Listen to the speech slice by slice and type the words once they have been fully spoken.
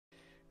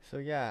So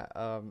yeah,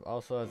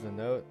 also as a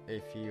note,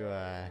 if you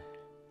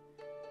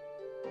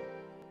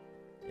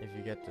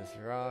get this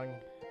wrong,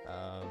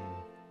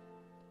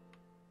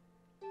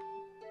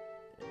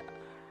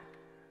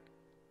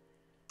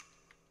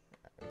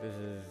 this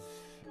is,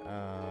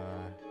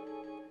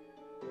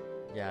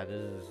 yeah,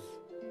 this is,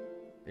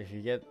 if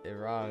you get it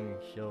wrong,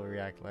 she'll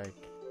react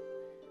like,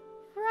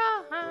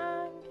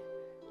 wrong!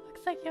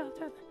 Looks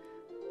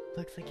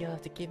like you'll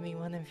have to give me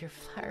one of your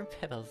flower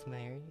petals,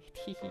 Mary.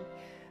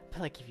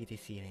 But I'll give you the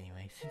seed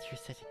anyway, since you're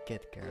such a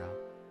good girl.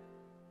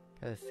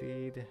 Got a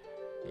seed?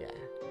 Yeah.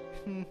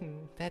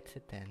 That's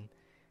it then.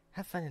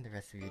 Have fun in the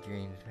rest of your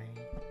dreams,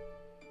 Mary.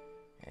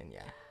 And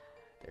yeah,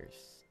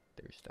 there's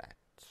that.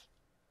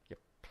 Yep.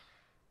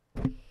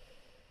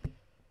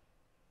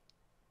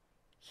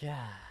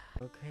 Yeah.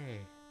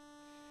 Okay.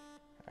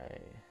 I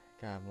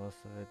got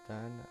most of it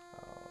done.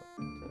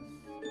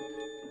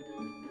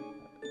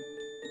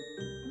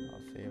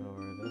 I'll save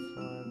over this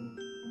one.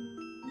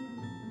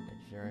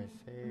 Make sure I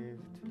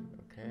saved.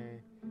 Okay.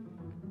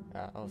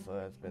 Also,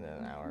 that's been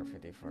an hour and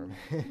 54 minutes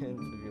if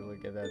you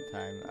look at that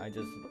time. I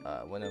just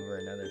went over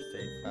another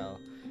save file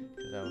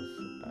because that was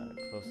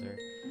closer.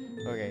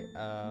 Okay,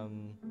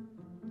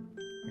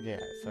 okay,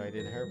 so I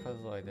did her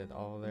puzzle, I did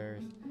all of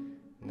theirs.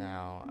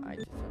 Now, I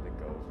just have to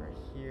go over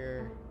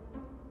here.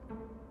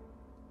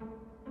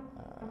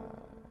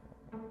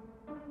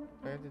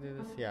 Do I have to do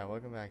this? Yeah,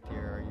 welcome back,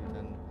 dear. Are you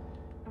done?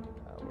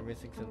 We're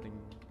missing something.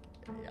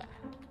 Yeah,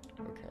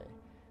 okay.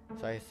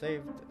 So I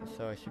saved,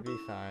 so I should be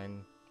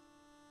fine.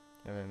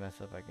 If I mess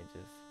up, I can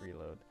just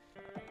reload.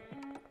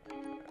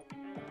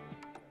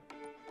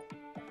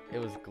 It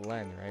was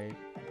Glenn, right?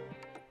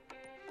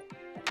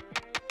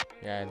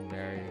 Yeah, I had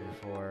Mary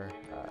before.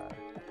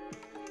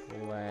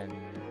 Glenn.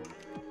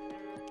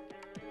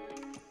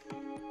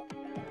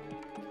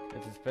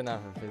 It's a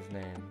spin-off of his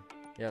name.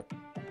 Yep.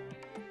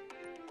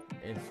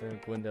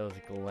 Instant Windows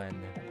Glenn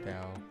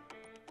Bell.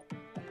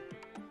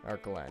 Or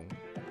Glenn,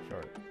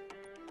 short.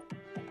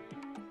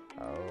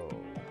 Oh.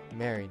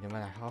 Mary, no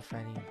matter how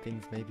funny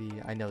things may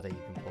be, I know that you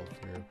can pull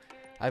through.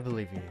 I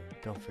believe in you.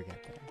 Don't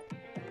forget that.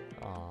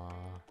 Aww.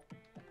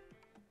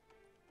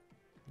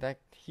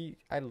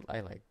 I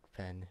like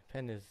Pen.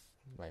 Pen is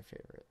my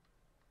favorite.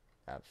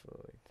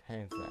 Absolutely.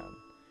 Hands down.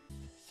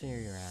 See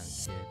you around,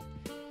 kid.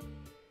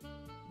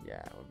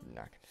 Yeah, we're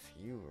not gonna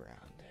see you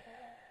around.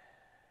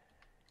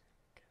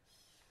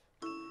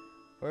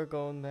 We're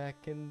going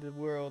back in the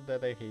world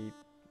that I hate.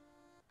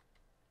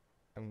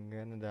 I'm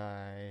gonna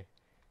die.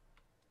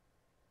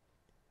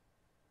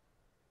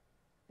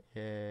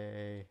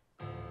 Yay.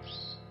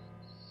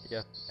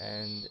 Yep,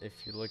 and if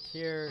you look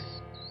here,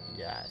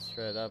 yeah,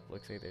 shred up,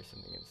 looks like there's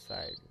something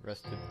inside.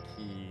 Rusted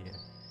key.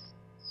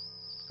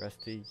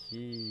 Rusty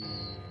key.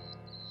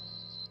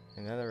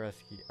 Another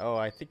rusty key. Oh,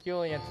 I think you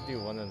only have to do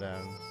one of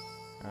them.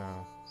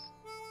 Oh.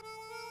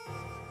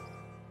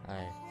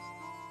 Hi.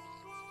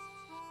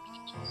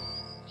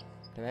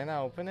 Can I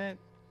not open it?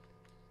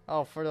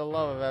 Oh, for the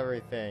love of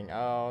everything.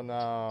 Oh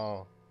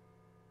no.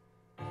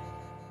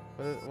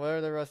 What are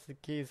the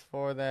rusted keys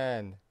for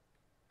then?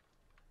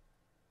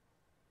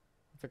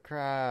 What the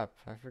crap?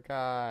 I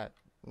forgot.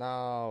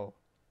 No.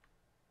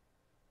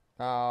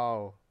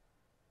 No.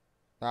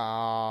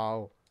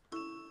 No.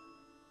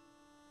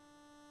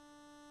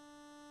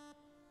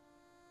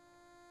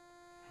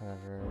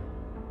 Whatever.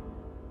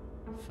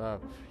 What's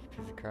up, you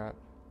piece of crap?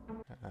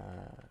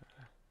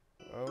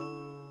 Oh.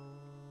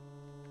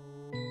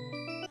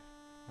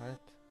 What?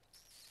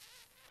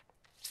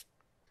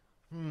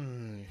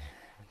 I'm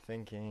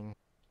thinking.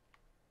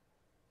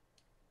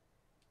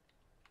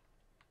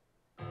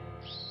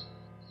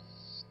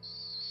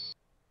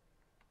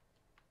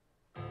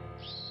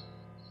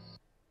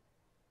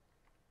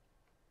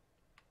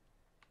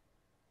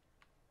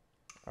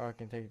 Oh, I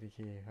can take the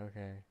key.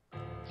 Okay.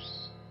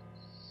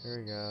 Here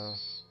we go.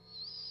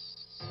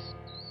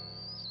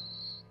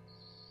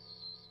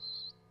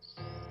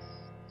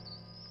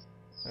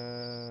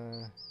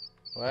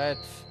 What?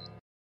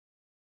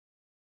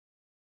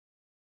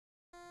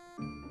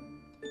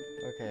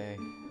 Okay,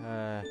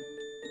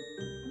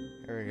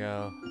 here we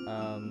go.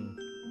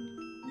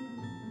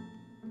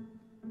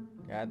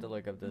 Yeah, I had to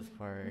look up this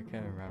part, I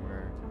can't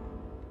remember.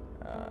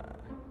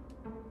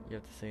 You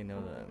have to say no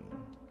to them.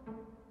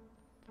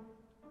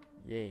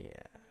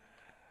 Yeah.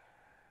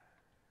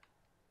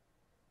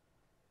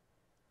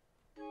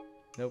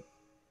 Nope.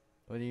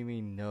 What do you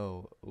mean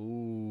no?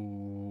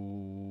 Ooh,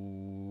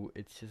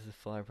 it's just a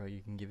flower pot,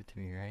 you can give it to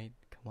me, right?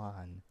 Come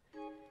on.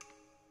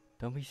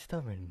 Don't be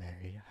stubborn,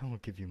 Mary. I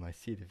won't give you my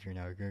seat if you're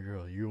not a good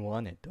girl. You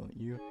want it, don't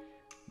you?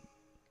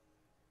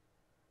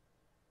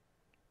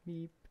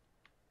 Beep.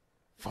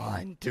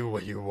 Fine, do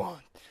what you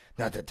want.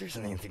 Not that there's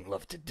anything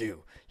left to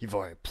do. You've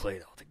already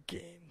played all the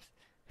games.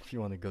 If you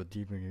want to go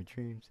deeper in your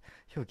dreams,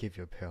 he'll give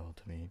your peril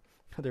to me.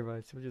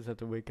 Otherwise, you'll just have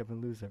to wake up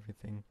and lose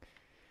everything.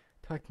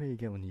 Talk to me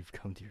again when you've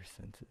come to your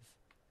senses.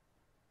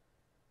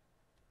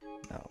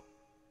 No.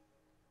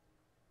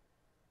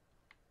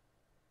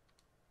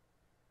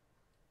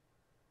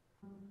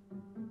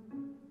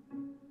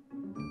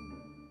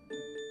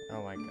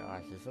 Oh my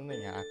gosh, is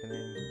something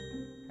happening?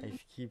 I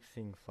just keep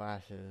seeing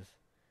flashes.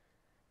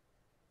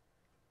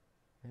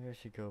 Maybe I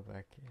should go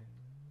back in.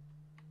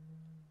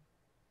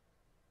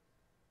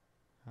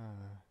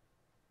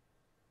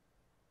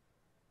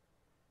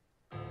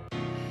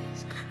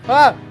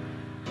 Ah!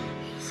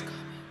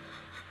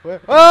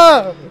 Where?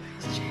 Ah!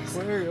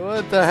 Where?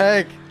 What the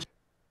heck?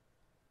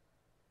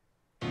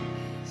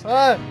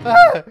 Ah!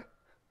 Ah!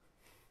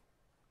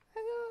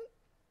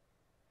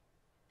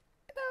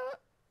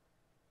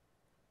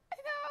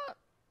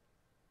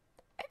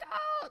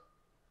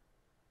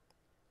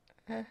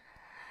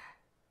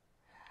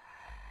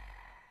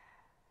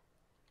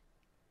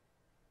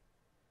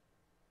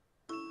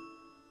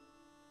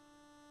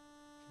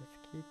 Just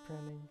keep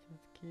running,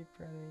 just keep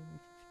running,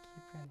 just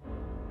keep running.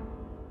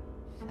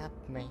 What's up,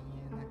 man?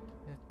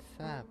 What's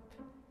up?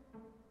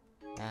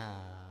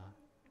 Oh.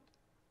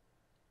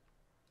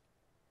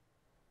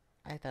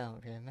 I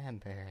don't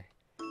remember.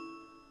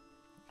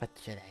 What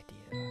should I do?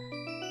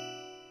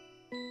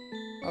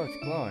 Oh, it's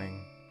glowing.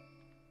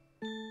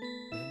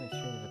 There's something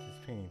strange about this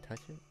painting.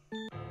 Touch it?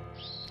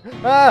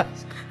 Ah!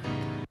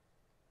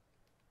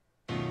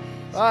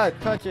 Ah,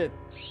 touch it!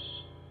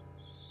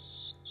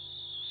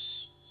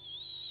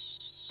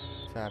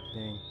 What's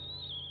happening?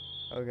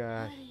 Oh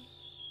gosh.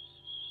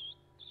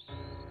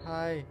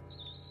 Hi.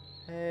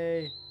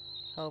 Hey.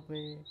 Help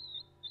me.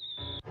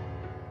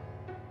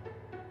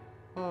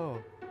 Oh.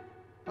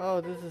 Oh,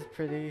 this is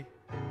pretty.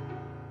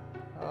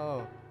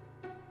 Oh.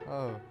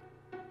 Oh.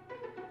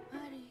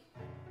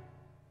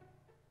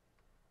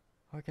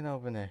 I can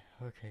open it.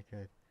 Okay,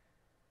 good.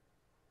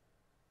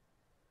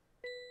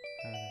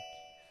 Aww.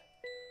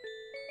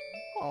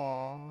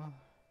 Aww.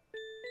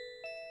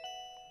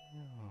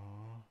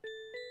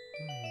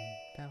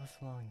 That was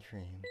a long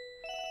dream.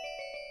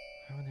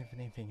 I wonder if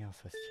anything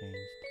else was changed.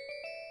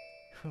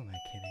 Who am I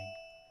kidding?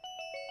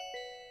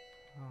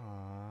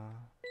 Aww.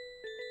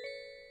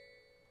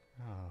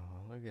 Oh,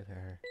 look at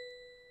her.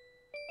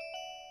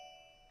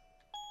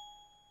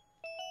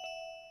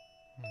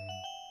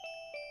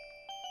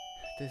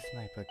 This is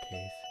my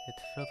bookcase.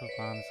 It's filled with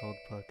Mom's old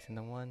books and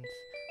the ones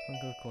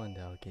Uncle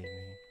Gwendol gave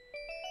me.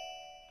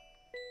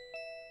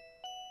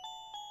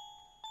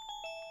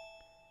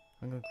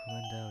 Uncle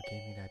Gwendol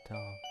gave me that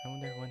doll. I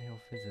wonder when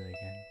he'll visit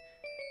again.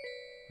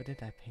 What did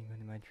that penguin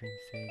in my dream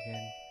say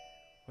again?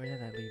 Where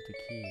did I leave the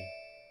key?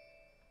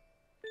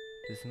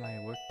 This is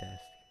my work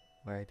desk,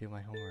 where I do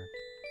my homework.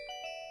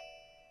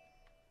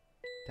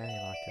 Daddy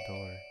locked the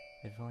door.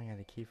 If only I had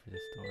a key for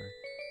this door.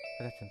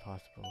 But that's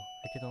impossible.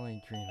 I could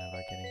only dream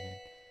about getting in.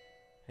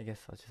 I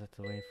guess I'll just have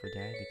to wait for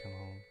Daddy to come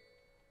home.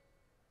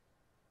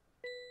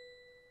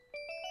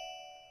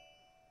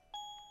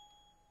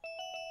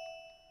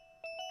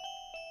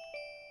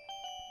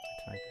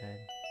 That's my bed.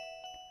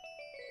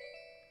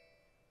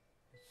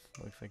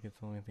 This looks like it's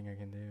the only thing I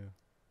can do.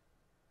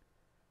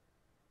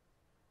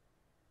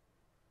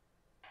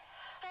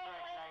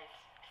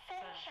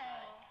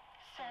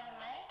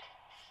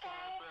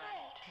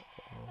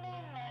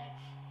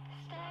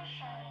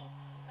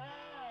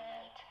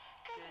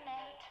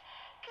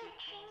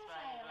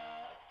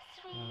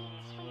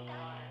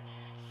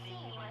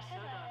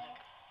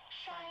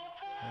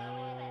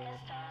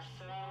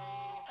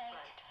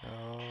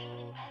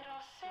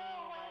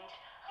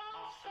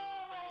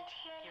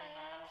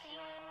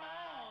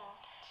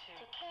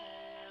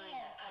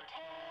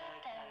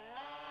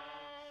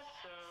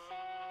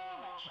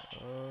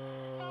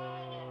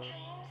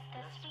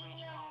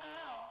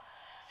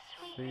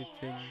 Sweet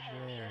Big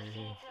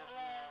Mary.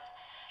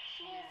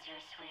 She is your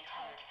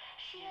sweetheart.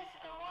 She is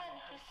the one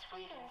who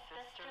sweetens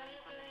the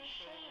strawberry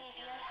shade of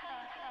your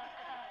heart.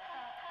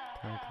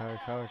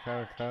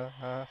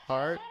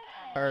 Heart?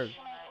 Heart. She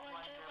might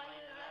wonder why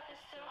your love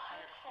is so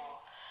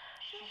heartful.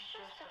 She's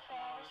just a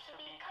flower, so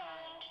be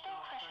kind,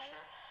 don't crush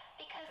her.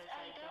 Because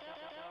I don't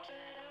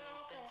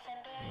opens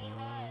and there you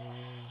are.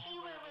 You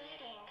were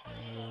waiting for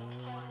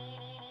me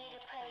to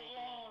play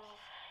games.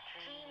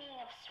 Dreaming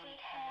of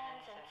sweet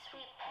hands and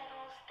sweet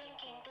petals,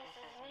 thinking this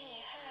is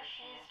me, her,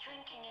 she is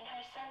drinking in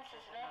her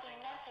senses, loving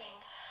nothing.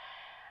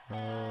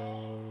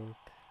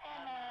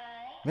 Am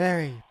I?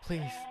 Mary,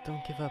 please,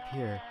 don't give up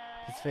here.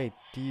 It's fate.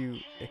 Do you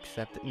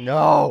accept it?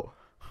 No!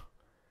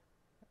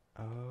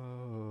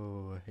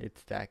 Oh,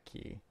 it's that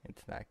key.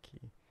 It's that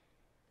key.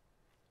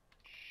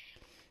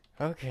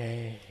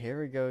 Okay, here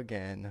we go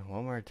again.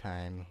 One more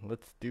time.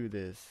 Let's do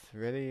this.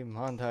 Ready?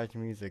 Montage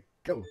music.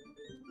 Go!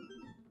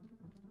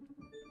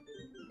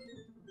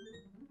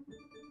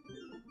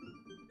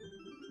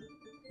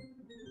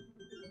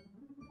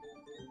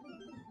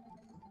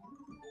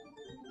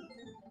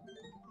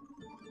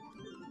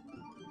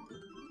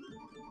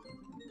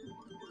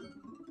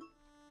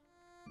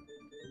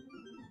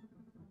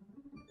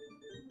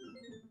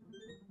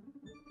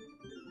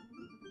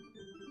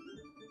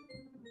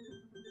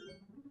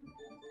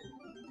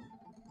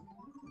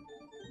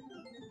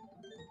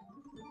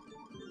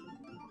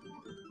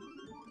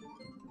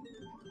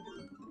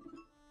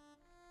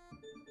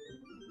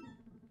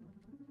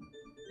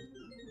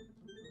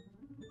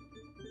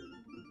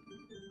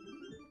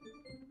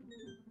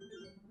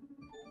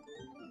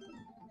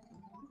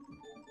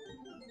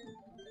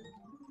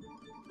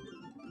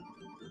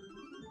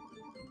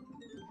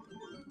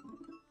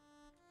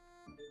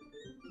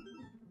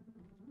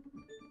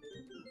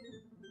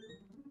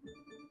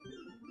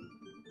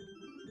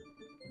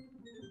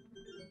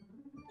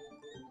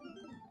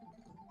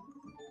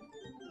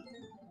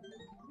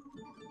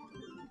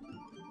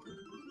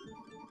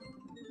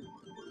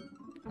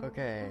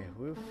 Okay,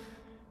 woof.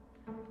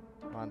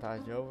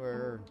 Montage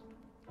over.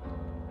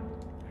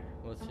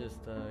 Let's just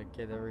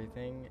get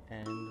everything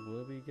and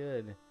we'll be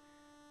good.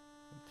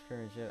 Let's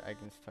finish it. I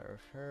can start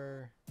with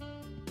her.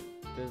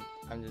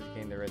 I'm just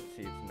getting the red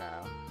seeds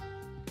now.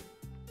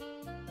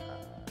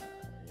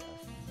 Yes.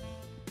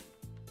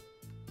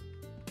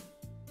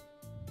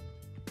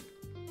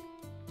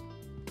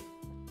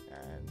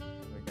 And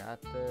we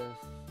got this.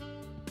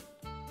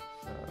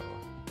 So,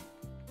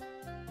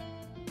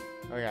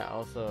 oh yeah,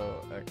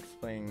 also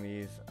explaining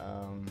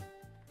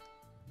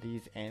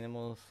these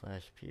animals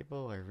slash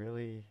people are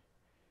really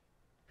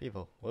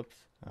people. Whoops.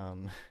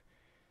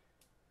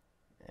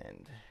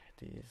 And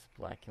these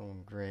black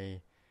and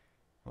gray,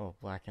 well,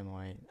 black and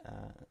white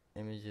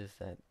images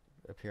that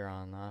appear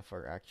on and off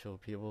are actual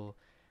people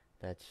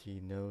that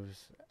she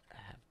knows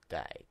have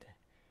died.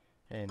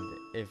 And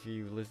if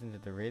you listen to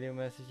the radio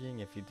messaging,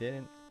 if you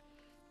didn't,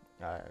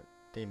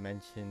 they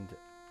mentioned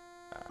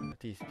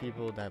these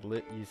people that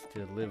used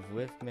to live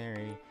with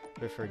Mary,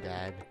 with her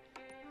dad,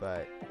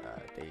 but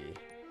they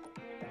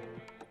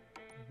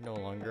no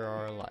longer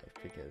are alive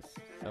because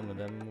some of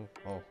them,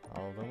 well,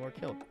 all of them were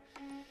killed.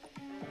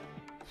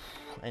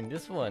 And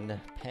this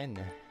one, Penn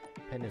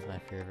is my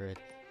favorite.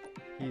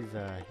 He's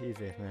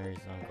If Mary's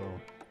uncle,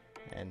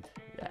 and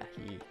yeah,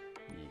 he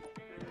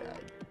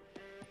died.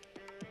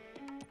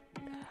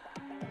 Yeah.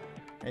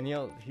 And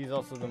he's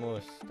also the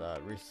most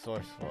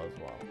resourceful as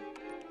well.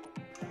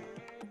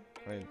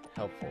 I mean,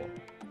 helpful.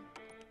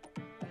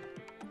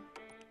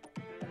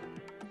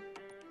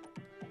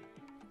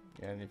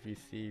 And if you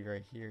see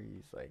right here,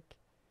 he's like,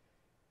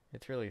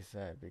 it's really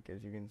sad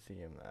because you can see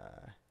him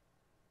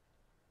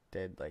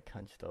dead, like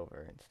hunched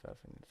over and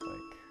stuff, and it's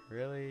like,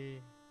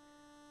 really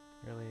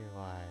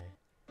why?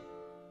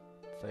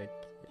 It's like,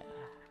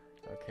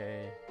 yeah,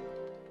 okay.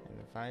 And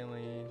then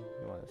finally,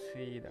 you want to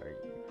see, are you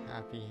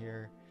happy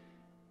here?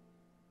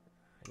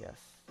 Yes.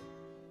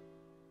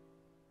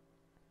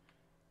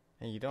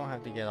 And you don't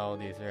have to get all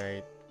these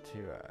right to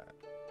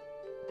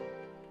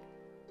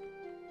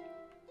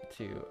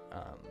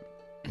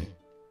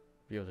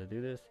be able to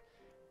do this,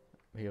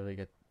 be able to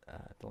get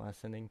the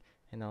last ending.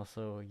 And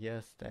also,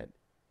 yes, that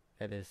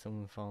is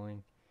someone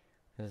falling.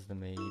 This is the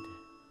maid.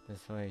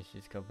 This way,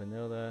 she's called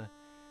Vanilla.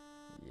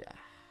 Yeah,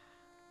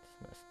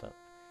 it's messed up.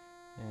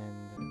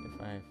 And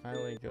if I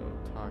finally go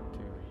talk to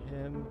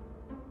him,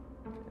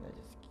 and I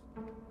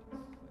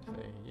just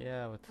say,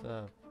 yeah, what's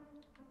up?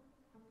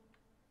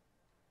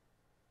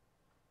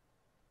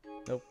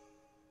 Nope.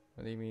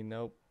 What do you mean,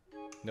 nope?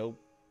 Nope.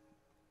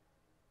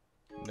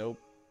 Nope.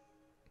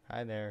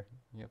 Hi there.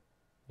 Yep.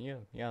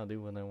 Yeah, I'll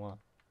do what I want.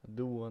 I'll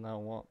do what I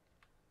want.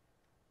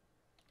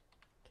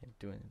 Can't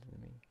do anything to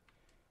me.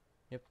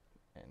 Yep.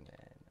 And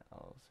then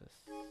I'll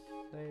just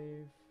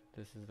save.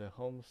 This is the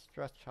home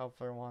stretch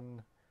helper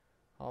one.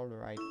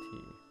 HEARRRRT.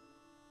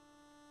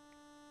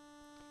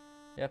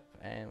 Yep,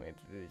 and we have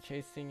to do the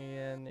chasing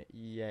again.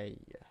 Yay.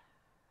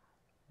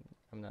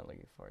 I'm not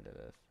looking forward to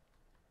this.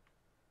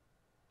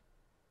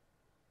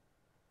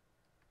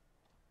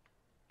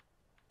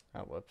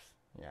 Oh, whoops.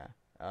 Yeah.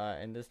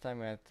 And this time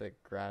we have to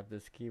grab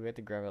this key. We have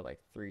to grab it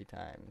like 3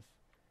 times,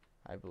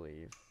 I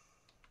believe.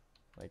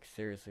 Like,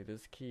 seriously,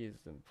 this key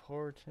is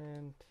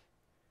important.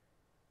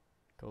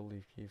 Gold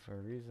leaf key for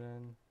a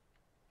reason.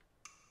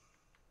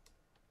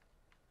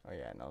 Oh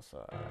yeah, and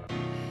also,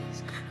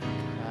 He's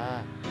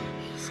coming.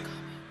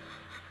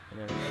 And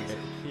then we get the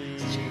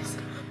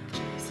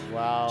key.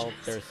 Wow,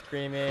 they're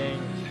screaming.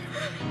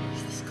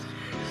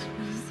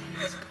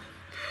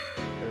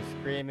 They're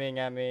screaming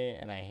at me,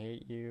 and I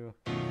hate you.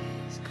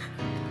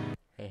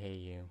 I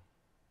hate you.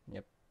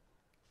 Yep.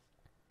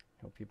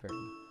 Hope you burn.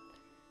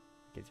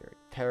 Because you're a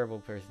terrible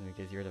person,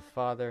 because you're the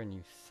father and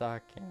you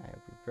suck, and I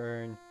hope you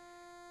burn.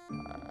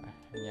 And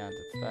yeah,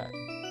 that's that.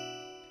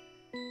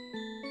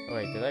 Oh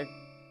wait, did I?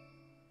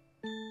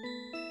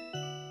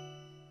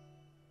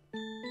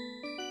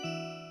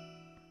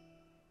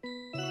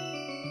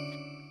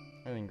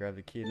 I didn't grab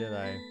the key, did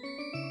I?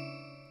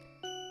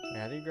 Wait,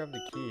 how do you grab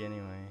the key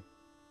anyway?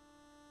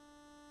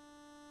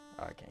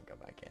 Oh, I can't go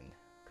back in.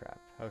 Crap.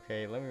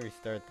 Okay, let me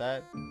restart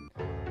that.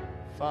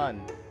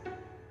 Fun.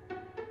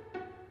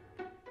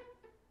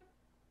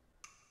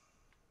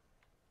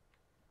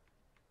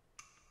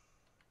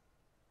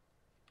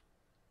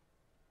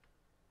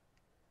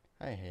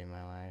 I hate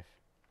my life.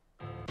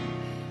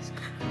 He's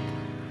coming.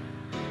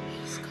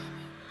 He's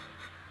coming.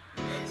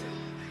 He's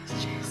always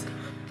chasing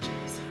you.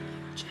 He's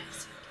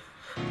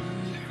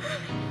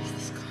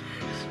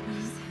coming.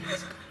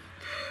 He's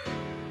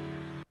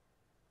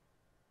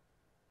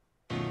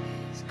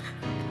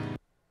coming.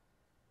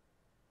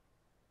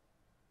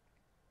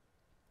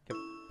 Yep.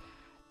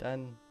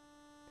 Done.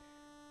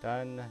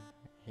 Done.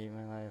 Hate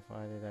my life.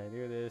 Why did I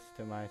do this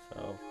to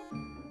myself?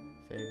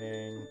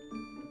 Saving.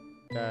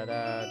 Da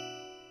da.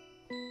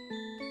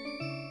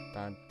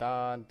 Dun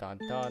dun dun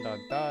dun dun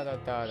dun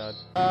dun dun dun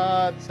dun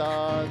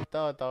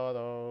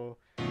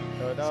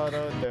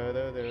dun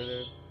dun dun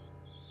dun.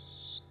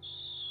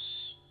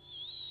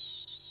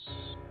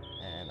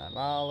 And I'm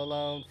all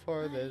alone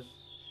for this.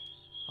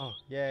 Oh,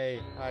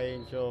 yay. Hi,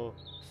 Angel.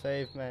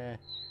 Save me.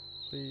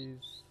 Please.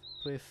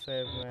 Please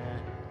save me.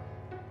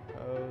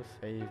 Oh,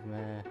 save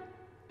me.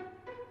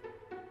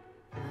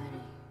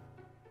 Buddy.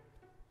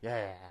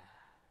 Yeah.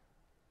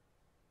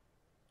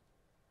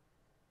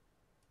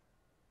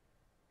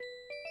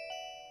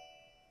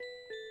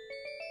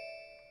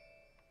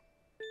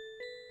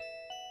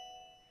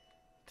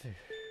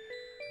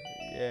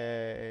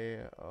 Yay.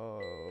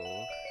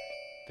 Oh.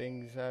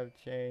 Things have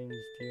changed.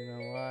 Do you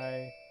know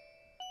why?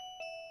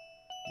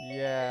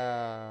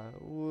 Yeah.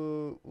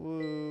 Woo,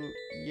 woo.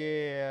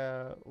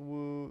 Yeah.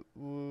 Woo,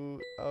 woo.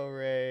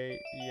 Alright.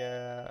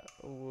 Yeah.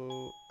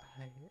 Woo.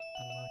 I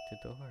unlocked the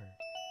door.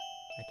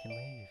 I can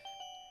leave.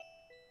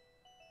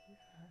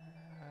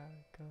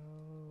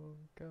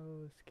 Go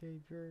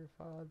escape your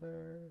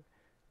father.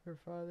 Your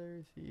father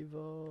is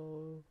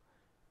evil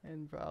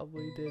and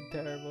probably did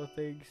terrible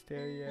things to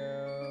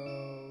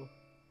you.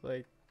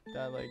 Like,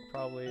 not like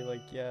probably,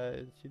 like, yeah,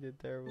 he did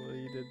terrible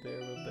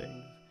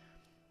things.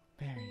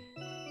 Mary,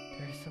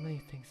 there are so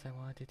many things I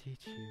wanted to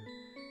teach you,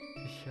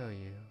 to show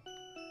you.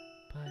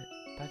 But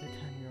by the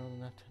time you're old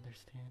enough to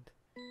understand,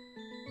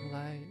 will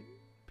I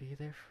be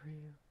there for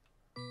you?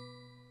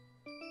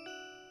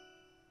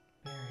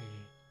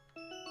 Mary,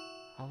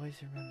 always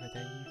remember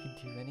that you can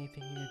do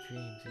anything in your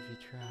dreams if you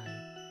try.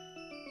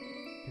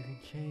 You can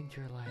change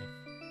your life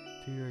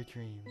through your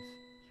dreams.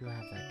 You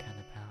have that kind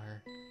of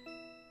power.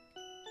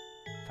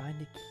 Find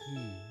a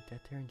key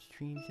that turns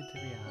dreams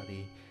into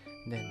reality,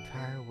 and the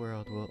entire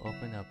world will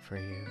open up for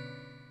you.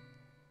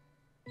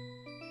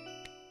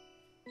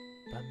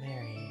 But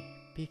Mary,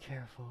 be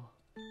careful.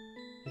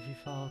 If you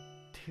fall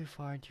too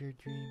far into your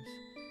dreams,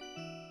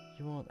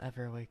 you won't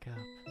ever wake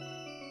up.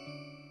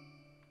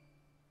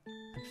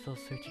 I'm still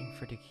searching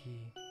for the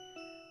key.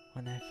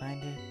 When I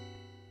find it,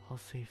 I'll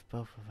save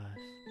both of us.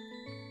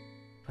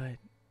 But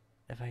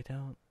if I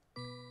don't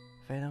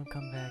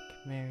come back,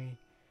 Mary,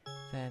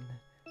 then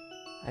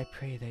I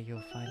pray that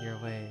you'll find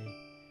your way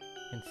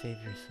and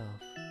save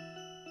yourself.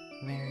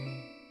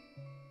 Mary,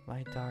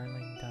 my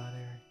darling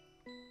daughter.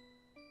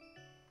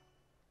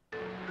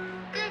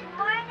 Good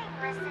morning,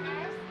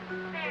 listeners.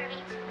 We're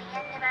reaching the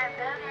end of our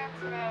program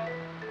today.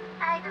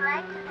 I'd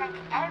like to thank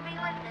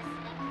everyone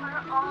listening for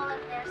all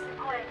of their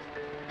support.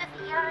 With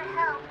your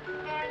help,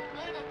 Mary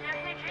made it through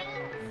her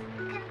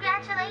dreams.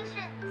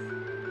 Congratulations!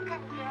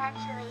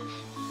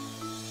 Congratulations.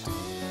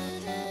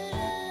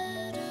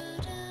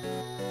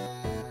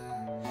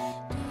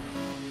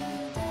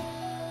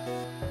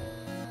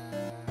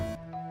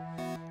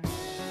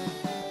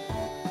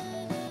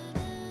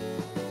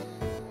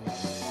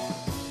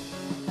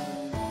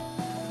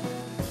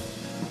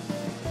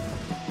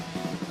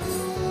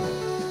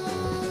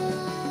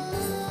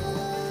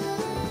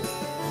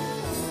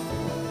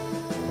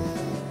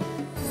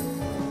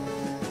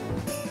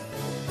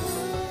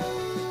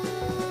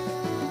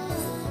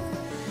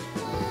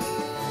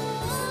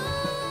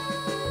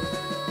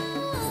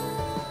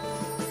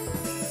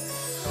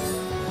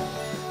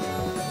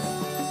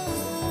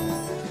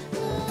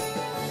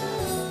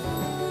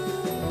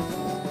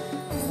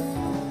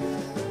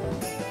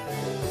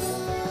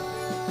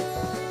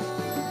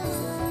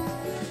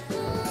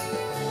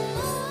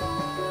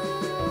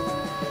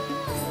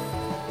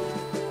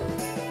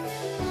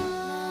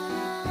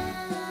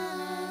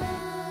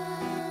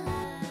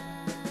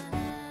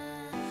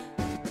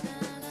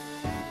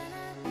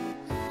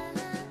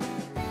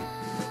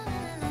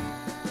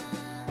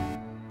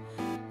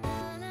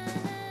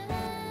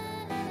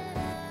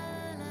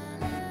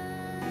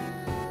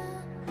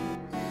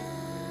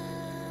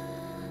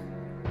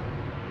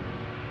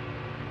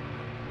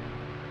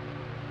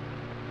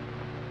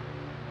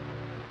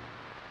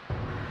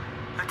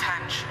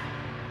 Attention.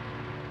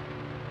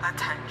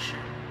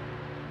 Attention.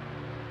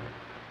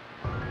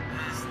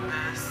 Is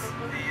this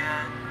the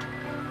end?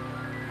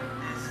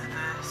 Is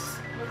this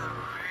the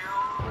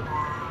real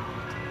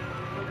world?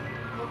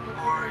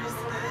 Or is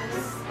this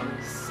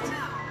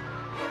still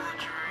the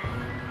dream?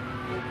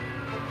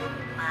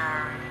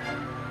 Mary.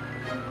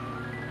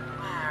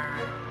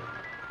 Mary.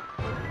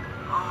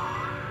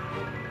 Are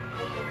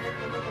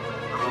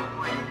you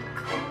awake?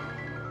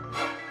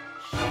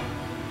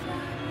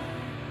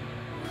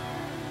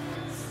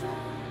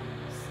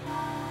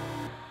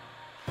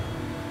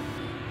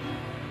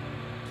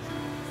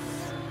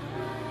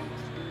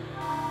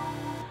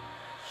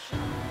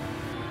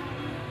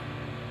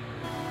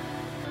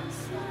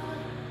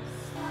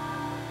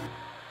 Stop.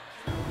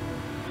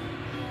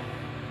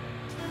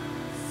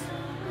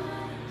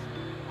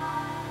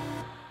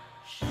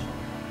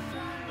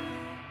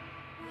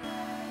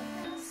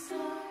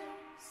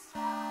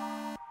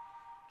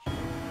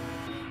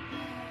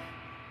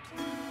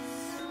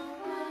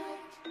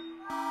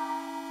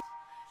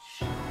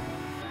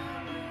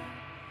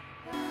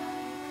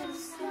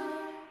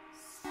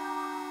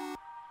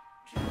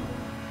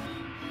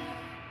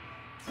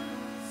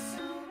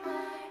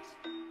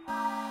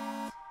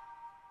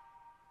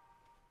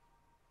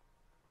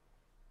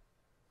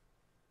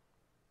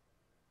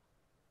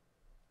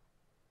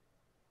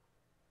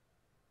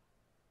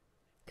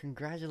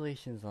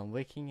 Congratulations on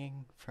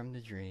waking from the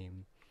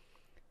dream.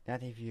 Now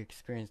that you've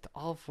experienced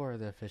all 4 of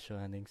the official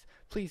endings,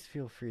 please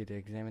feel free to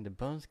examine the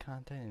bonus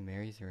content in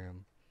Mary's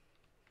room.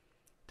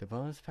 The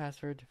bonus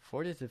password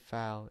for the zip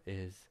file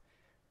is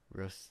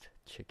roast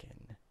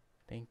chicken.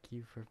 Thank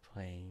you for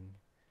playing.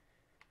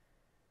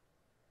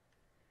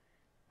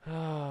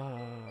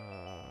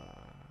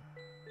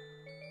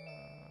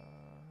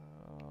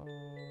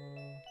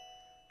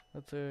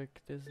 Look,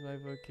 this is my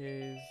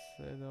bookcase.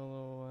 I don't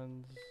know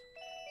ones.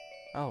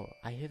 Oh,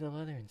 I hid a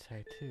letter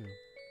inside too.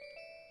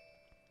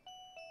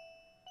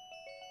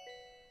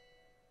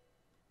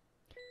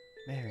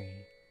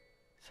 Mary,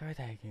 sorry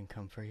that I can't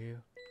come for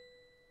you.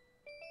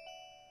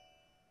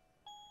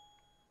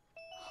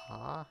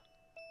 Huh?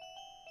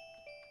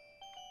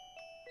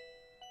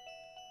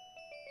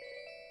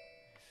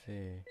 Let's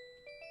see.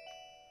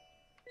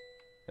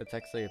 That's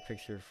actually a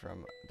picture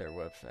from their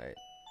website.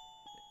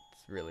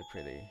 It's really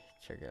pretty.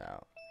 Check it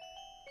out.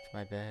 It's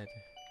my bed.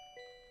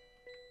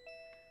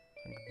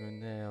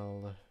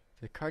 Nail.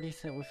 The card he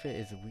sent with it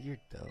is weird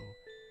though.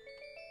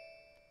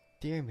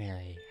 Dear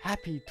Mary,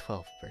 happy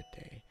 12th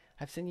birthday.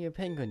 I've sent you a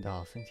penguin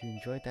doll since you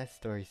enjoyed that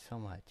story so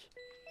much.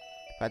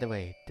 By the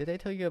way, did I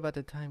tell you about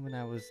the time when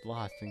I was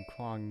lost in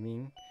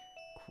Kioming?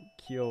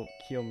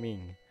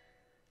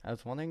 I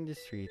was wandering the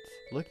streets,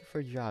 looking for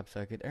a job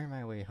so I could earn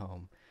my way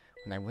home,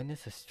 when I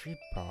witnessed a street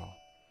brawl.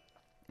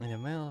 In the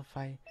middle of the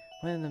fight,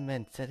 one of the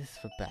men set his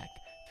foot back,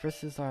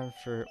 thrust his arm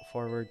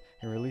forward,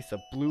 and released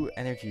a blue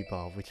energy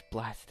ball which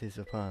blasted his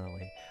opponent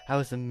away. I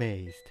was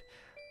amazed.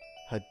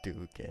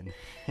 Hadouken.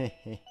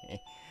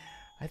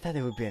 I thought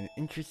it would be an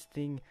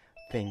interesting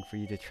thing for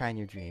you to try in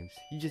your dreams.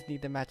 You just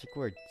need the magic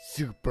word,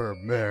 Super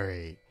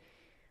Mary.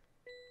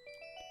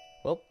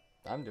 Well,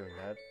 I'm doing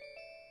that.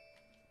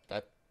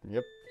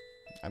 Yep,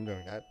 I'm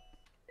doing that.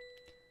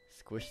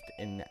 Squished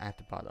in at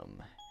the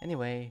bottom.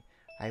 Anyway,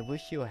 I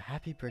wish you a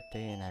happy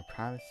birthday and I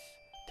promise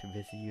to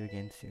visit you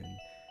again soon.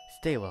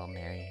 Stay well,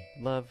 Mary.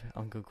 Love,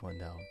 Uncle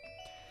Gwendol.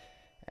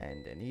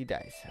 And then he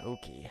dies.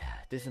 Okay,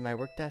 this is my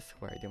work desk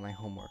where I do my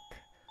homework.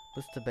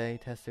 List of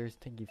beta testers,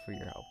 thank you for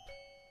your help.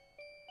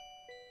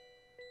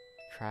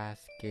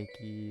 Trask,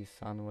 Geiki,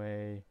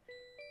 Sanwei,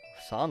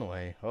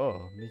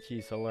 oh,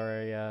 Michi,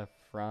 Solaria,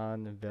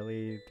 Fran,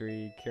 Billy,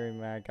 3,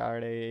 Kirimak,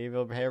 Arde,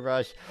 Evil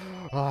Hairbrush,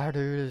 oh,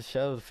 dude, this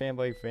show's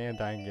fanboy fan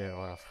dying.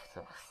 Oh,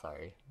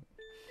 sorry.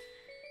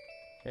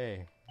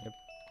 Okay, yep.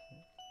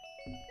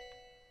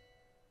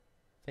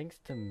 Thanks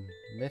to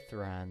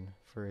Mithran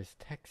for his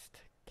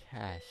text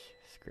cache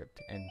script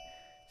and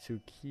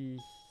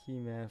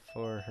Tsukihime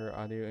for her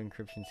audio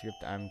encryption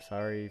script. I'm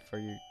sorry for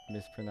you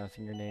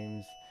mispronouncing your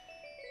names.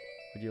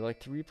 Would you like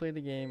to replay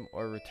the game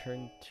or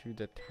return to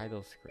the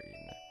title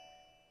screen?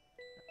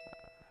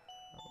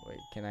 Wait,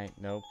 can I?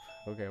 Nope.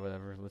 Okay,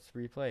 whatever. Let's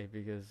replay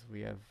because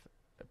we have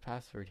a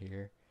password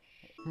here.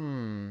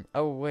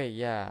 Oh, wait,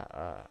 yeah.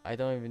 I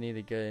don't even need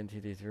to get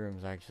into these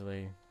rooms,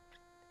 actually.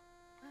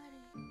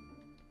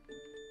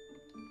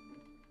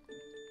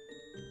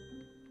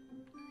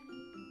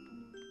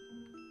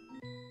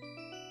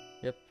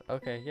 Yep,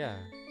 okay, yeah.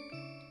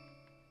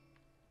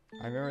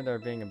 I remember there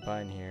being a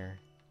button here.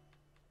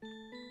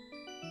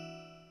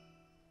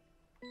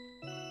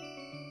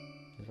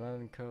 There's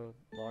one code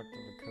locked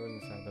with the code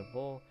inside the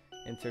bowl.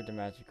 Insert the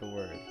magical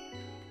word.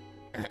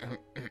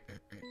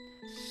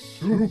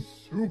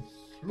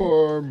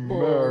 Super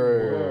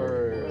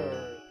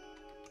Mario.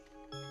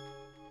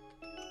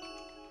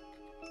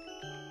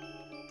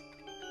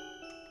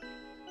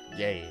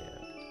 Yeah.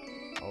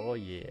 Oh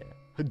yeah.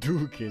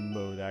 Hadouken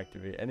mode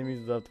activate.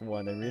 Enemies left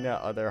 1. Arena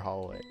other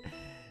hallway.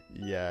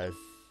 Yes.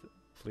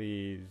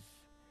 Please.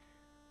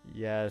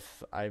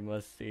 Yes, I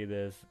must see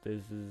this.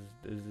 This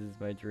is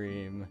my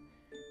dream.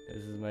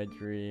 This is my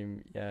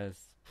dream.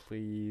 Yes,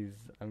 please.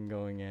 I'm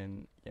going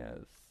in.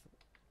 Yes.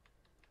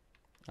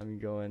 I'm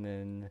going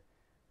in.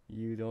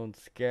 You don't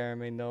scare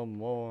me no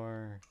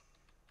more.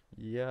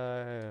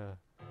 Yeah.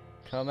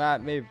 Come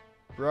at me,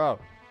 bro.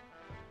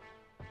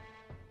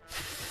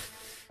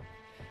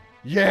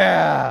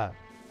 Yeah!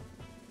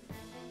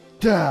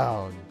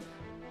 Down!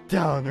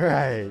 Down,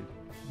 right!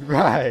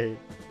 Right!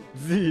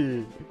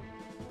 Z!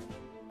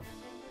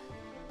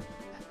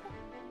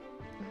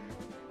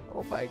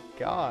 Oh my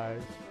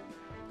gosh!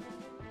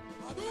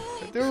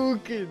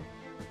 Hadouken!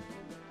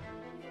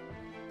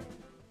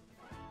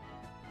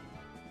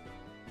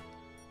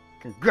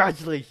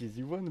 Congratulations!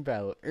 You won the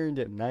battle. Earned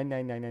it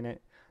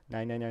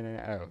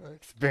 99999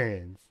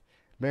 experience.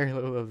 Mary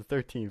Low levels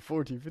 13,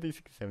 14, 15,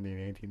 16, 17,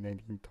 18,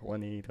 19,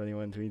 20,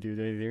 21, 22,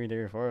 23,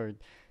 24,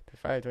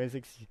 25,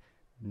 26,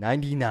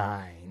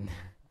 99.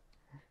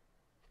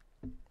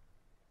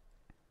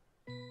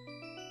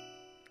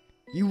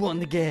 You won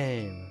the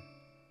game!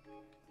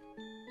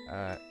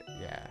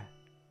 Yeah.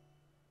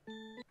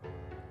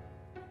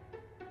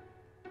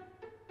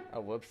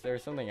 Oh, whoops,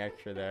 there's something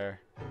extra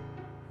there.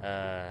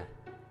 Yeah,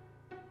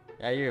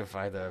 you can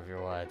find that if you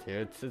want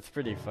to. It's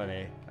pretty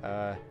funny.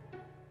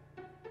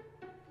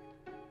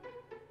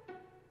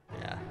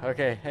 Yeah,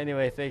 okay,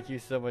 anyway, thank you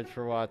so much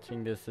for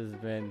watching. This has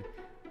been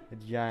a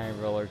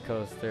giant roller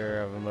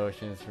coaster of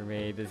emotions for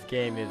me. This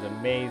game is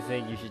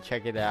amazing. You should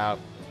check it out.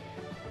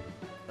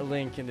 A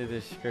link in the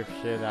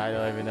description. I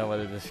don't even know what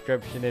the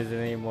description is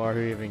anymore. Who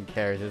even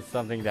cares? It's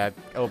something that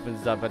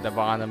opens up at the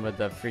bottom of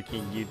the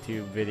freaking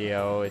YouTube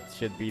video. It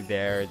should be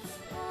there. It's,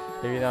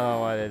 if you don't know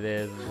what it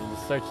is,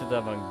 search it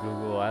up on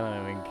Google. I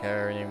don't even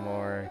care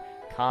anymore.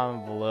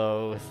 Comment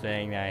below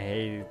saying I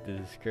hate the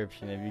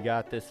description. If you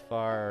got this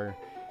far,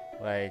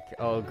 like,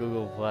 oh,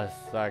 Google Plus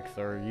sucks,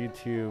 or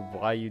YouTube,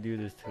 why you do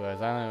this to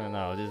us? I don't even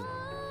know. Just,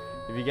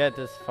 if you get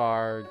this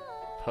far,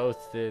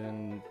 post it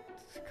and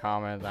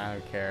comment. I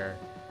don't care.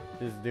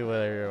 Just do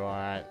whatever you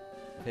want.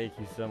 Thank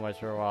you so much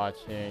for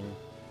watching.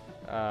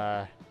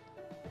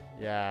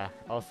 Yeah.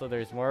 Also,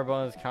 there's more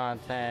bonus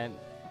content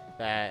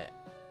that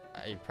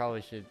I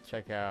probably should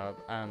check out.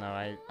 I don't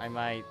know. I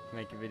might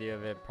make a video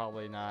of it.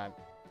 Probably not.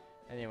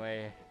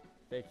 Anyway,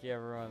 thank you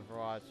everyone for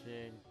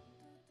watching.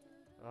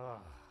 Oh,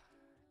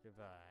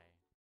 goodbye.